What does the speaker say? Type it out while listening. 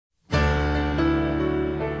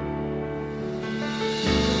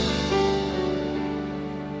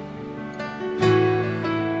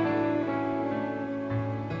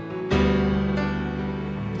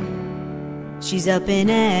She's up and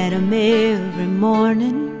at 'em every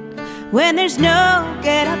morning when there's no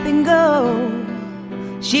get up and go.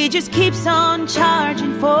 She just keeps on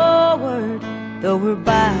charging forward, though her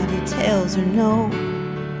body tells her no.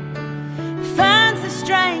 Finds the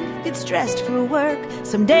strength, gets dressed for work.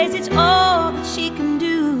 Some days it's all that she can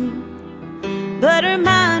do, but her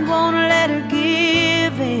mind won't let her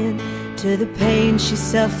give in to the pain she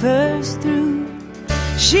suffers through.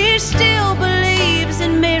 She still believes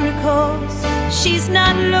in miracles. She's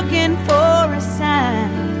not looking for a sign,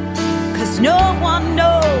 'cause no one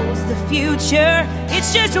knows the future.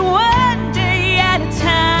 It's just one day at a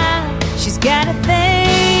time. She's gotta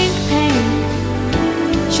think pink.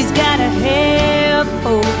 She's gotta have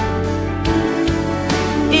hope.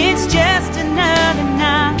 It's just another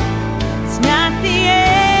night. It's not the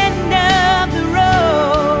end of the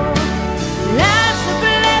road. Life's a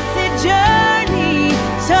blessed journey,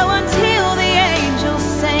 so until the angels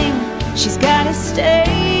sing, she's gotta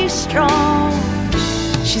stay strong.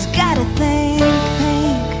 She's gotta think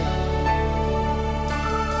pink.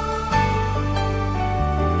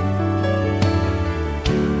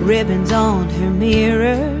 Ribbons on her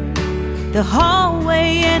mirror, the hallway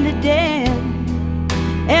and the den,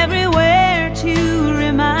 everywhere to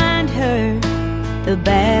remind her the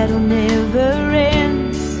battle never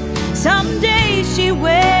ends. Some days she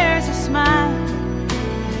wears a smile,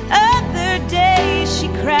 other days she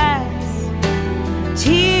cries.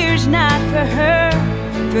 Tears not for her,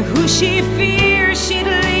 for who she fears she'd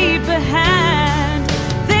leave behind.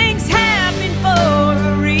 Things happen for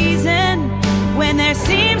a reason when there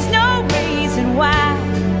seems no reason why.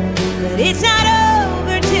 But it's not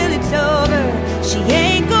over till it's over. She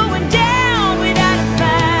ain't going down without a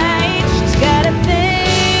fight. She's gotta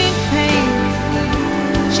think pink.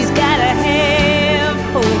 She's gotta have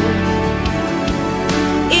hope.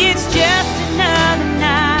 It's just another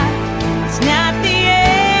night. It's not the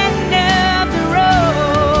end of the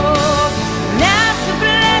road. Life's a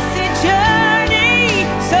blessed journey,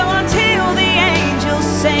 so until the angels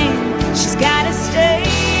sing, she's gotta stay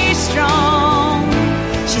strong.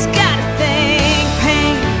 She's gotta think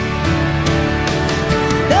pink.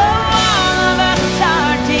 Though all of us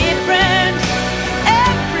are different,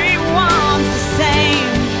 everyone's the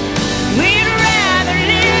same. We'd rather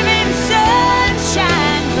live in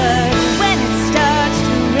sunshine, but when it starts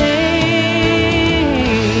to rain,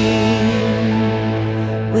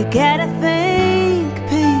 we gotta think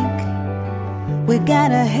pink. We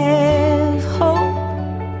gotta have hope.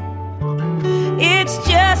 It's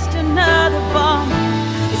just another bump.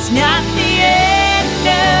 It's not the end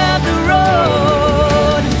of the road.